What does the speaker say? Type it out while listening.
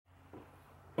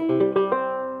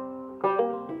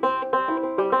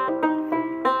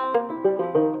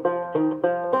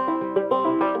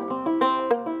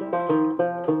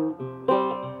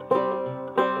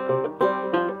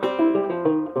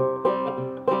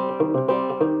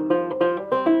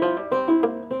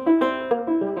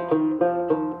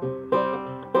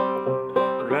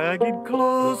Ragged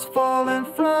clothes falling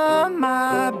from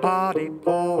my body,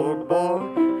 poor boy.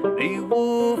 The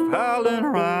wolf howling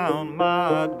round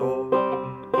my door.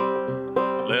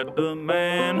 Let the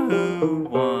man who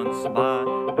once my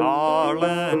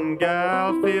darling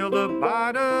gal feel the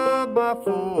bite of my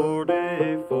 44.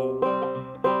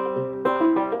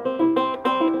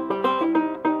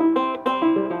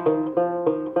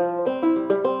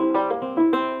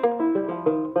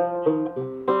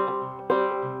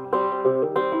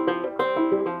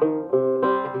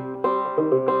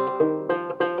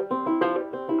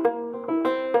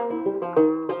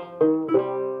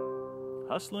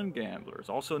 Hustlin' Gamblers,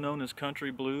 also known as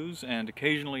country blues and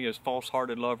occasionally as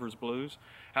false-hearted lovers blues.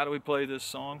 How do we play this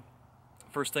song?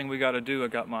 First thing we got to do, I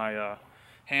got my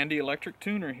handy electric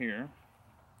tuner here.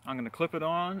 I'm going to clip it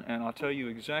on and I'll tell you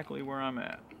exactly where I'm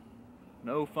at.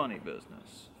 No funny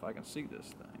business, if I can see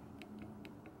this thing.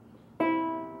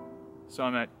 So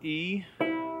I'm at E,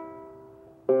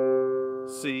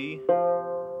 C,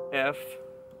 F,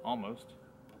 almost,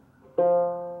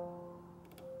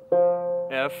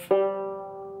 F,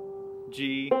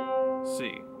 G,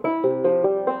 C.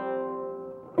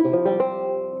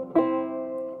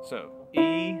 So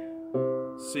E,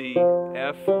 C,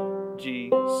 F,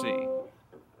 G, C.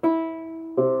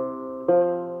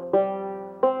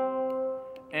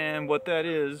 And what that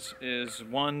is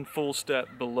one full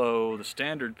step below the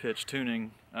standard pitch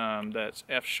tuning, that's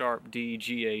F sharp, D,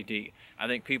 G, A, D. I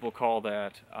think people call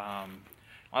that,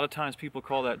 a lot of times people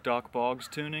call that Doc Boggs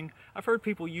tuning. I've heard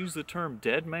people use the term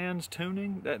dead man's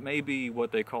tuning. That may be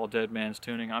what they call dead man's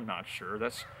tuning. I'm not sure.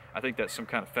 I think that's some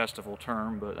kind of festival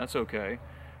term, but that's okay.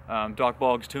 Doc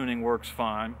Boggs tuning works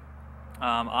fine.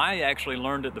 I actually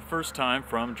learned it the first time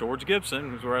from George Gibson,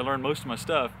 who's where I learned most of my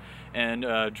stuff. And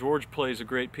George plays a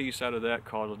great piece out of that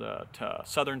called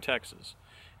Southern Texas.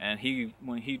 And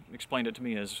when he explained it to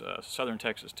me as Southern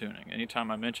Texas tuning. Anytime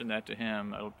I mention that to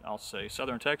him, I'll say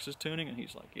Southern Texas tuning, and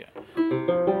he's like, yeah.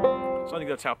 So I think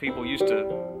that's how people used to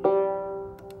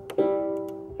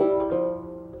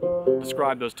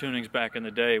describe those tunings back in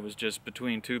the day, was just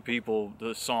between two people,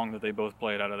 the song that they both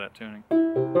played out of that tuning.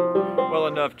 Well,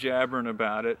 enough jabbering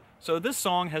about it. So this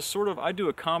song has sort of,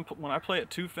 when I play it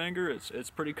two finger,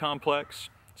 it's pretty complex.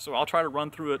 So I'll try to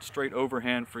run through it straight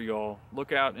overhand for y'all.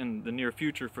 Look out in the near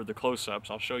future for the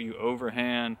close-ups. I'll show you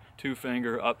overhand, two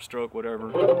finger, upstroke, whatever.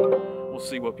 We'll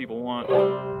see what people want.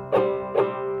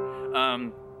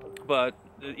 But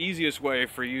the easiest way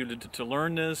for you to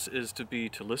learn this is to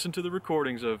listen to the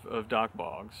recordings of Doc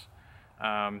Boggs.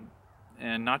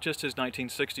 And not just his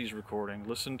 1960s recording.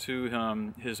 Listen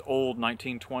to his old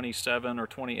 1927 or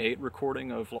 28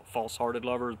 recording of False-Hearted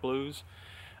Lovers Blues.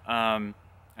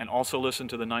 And also listen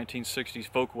to the 1960s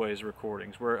Folkways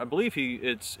recordings, where I believe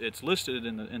it's listed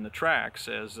in the tracks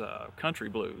as country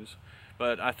blues.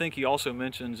 But I think he also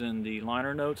mentions in the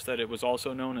liner notes that it was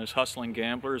also known as Hustlin'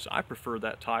 Gamblers. I prefer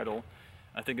that title.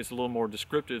 I think it's a little more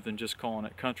descriptive than just calling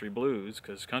it country blues,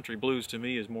 because country blues to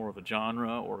me is more of a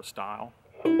genre or a style.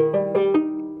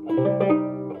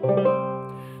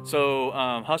 So,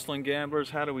 Hustlin' Gamblers,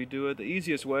 how do we do it? The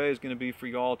easiest way is going to be for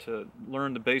y'all to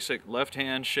learn the basic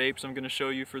left-hand shapes I'm going to show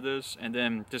you for this, and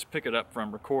then just pick it up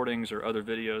from recordings or other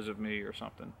videos of me or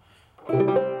something.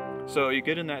 So you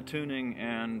get in that tuning,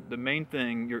 and the main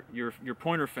thing, your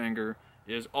pointer finger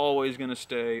is always going to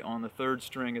stay on the 3rd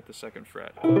string at the 2nd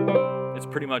fret. It's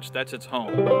pretty much, that's its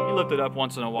home. You lift it up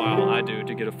once in a while, I do,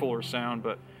 to get a fuller sound,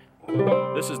 but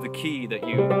this is the key that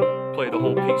you play the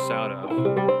whole piece out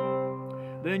of.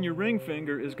 Then your ring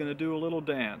finger is going to do a little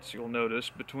dance, you'll notice,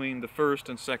 between the 1st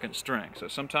and 2nd string. So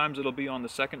sometimes it'll be on the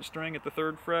 2nd string at the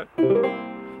 3rd fret,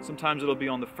 sometimes it'll be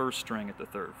on the 1st string at the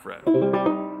 3rd fret.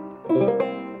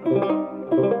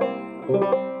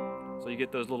 So you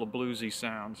get those little bluesy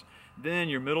sounds. Then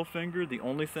your middle finger, the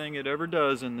only thing it ever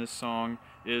does in this song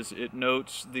is it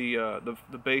notes the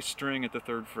bass string at the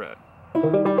 3rd fret.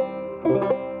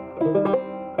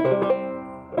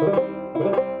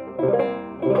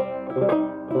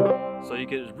 So you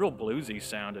get a real bluesy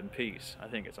sound and piece. I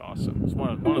think it's awesome. It's one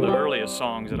of the earliest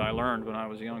songs that I learned when I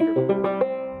was younger.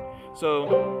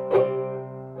 So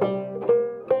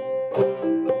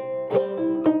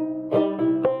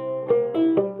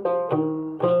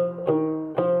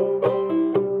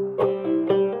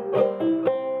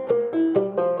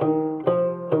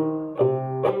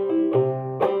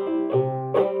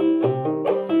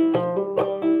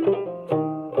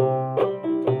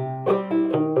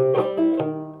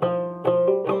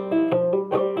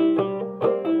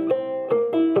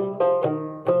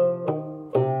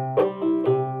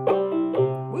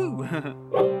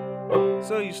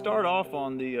So you start off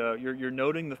on the, you're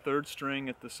noting the 3rd string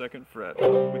at the 2nd fret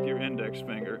with your index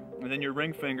finger, and then your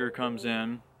ring finger comes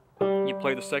in, you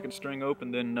play the 2nd string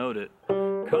open, then note it.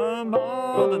 Come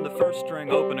on, then the 1st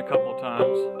string open a couple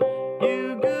times.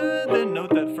 You good, then note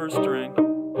that 1st string.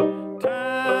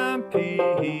 Time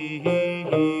people.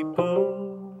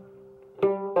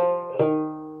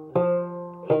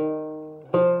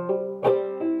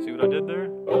 See what I did there?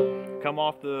 Come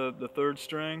off the 3rd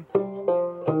string,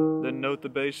 then note the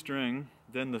bass string,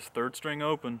 then the 3rd string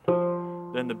open,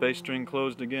 then the bass string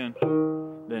closed again,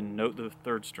 then note the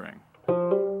 3rd string.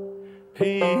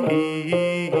 People.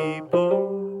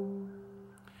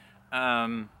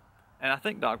 And I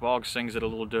think Doc Boggs sings it a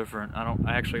little different. I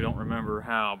actually don't remember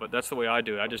how, but that's the way I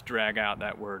do it. I just drag out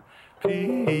that word.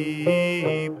 People,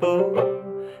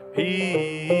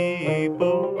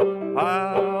 people,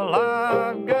 while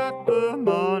I've got the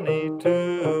money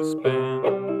to spend.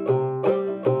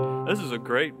 This is a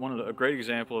great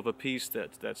example of a piece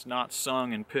that's not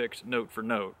sung and picked note for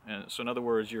note. And so in other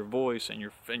words, your voice and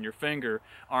your finger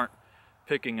aren't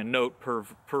picking a note per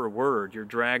word. You're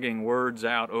dragging words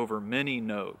out over many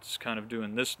notes, kind of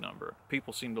doing this number.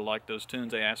 People seem to like those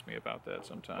tunes. They ask me about that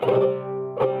sometimes.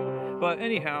 But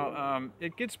anyhow,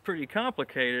 it gets pretty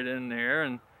complicated in there,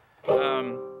 and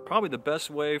probably the best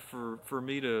way for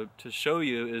me to show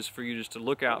you is for you just to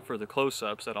look out for the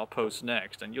close-ups that I'll post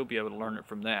next, and you'll be able to learn it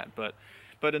from that. But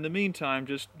in the meantime,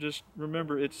 just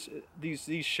remember it's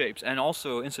these shapes. And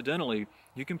also, incidentally,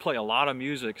 you can play a lot of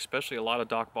music, especially a lot of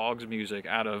Doc Boggs music,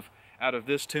 out of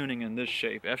this tuning in this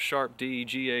shape. F sharp D,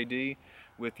 G, A, D,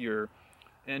 with your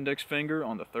index finger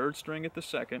on the 3rd string at the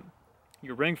 2nd,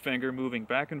 your ring finger moving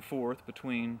back and forth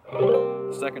between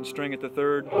the 2nd string at the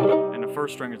 3rd and the 1st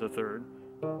string at the 3rd,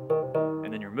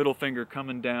 and then your middle finger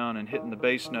coming down and hitting the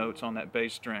bass notes on that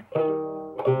bass string.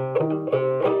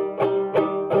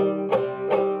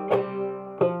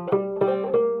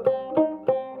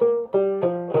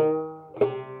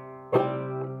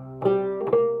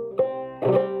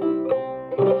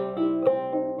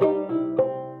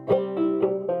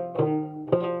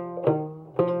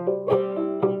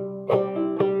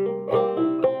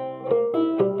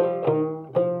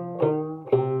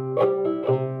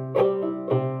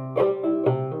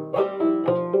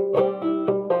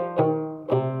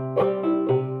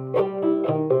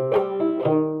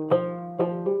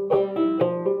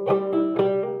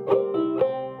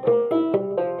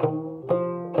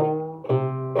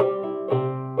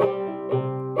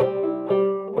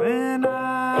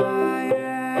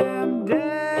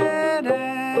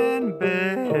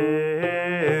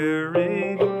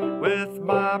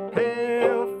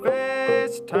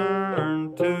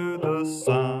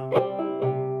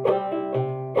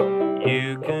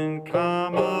 You can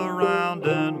come around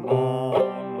and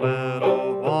mourn,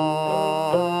 little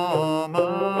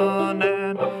woman,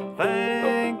 and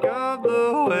think of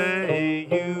the way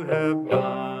you have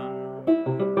done.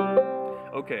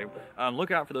 Okay,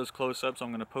 look out for those close-ups. I'm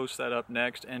going to post that up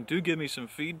next. And do give me some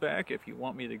feedback if you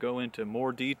want me to go into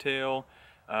more detail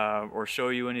or show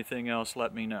you anything else,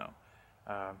 let me know.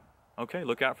 Okay,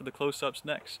 look out for the close-ups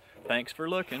next. Thanks for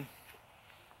looking.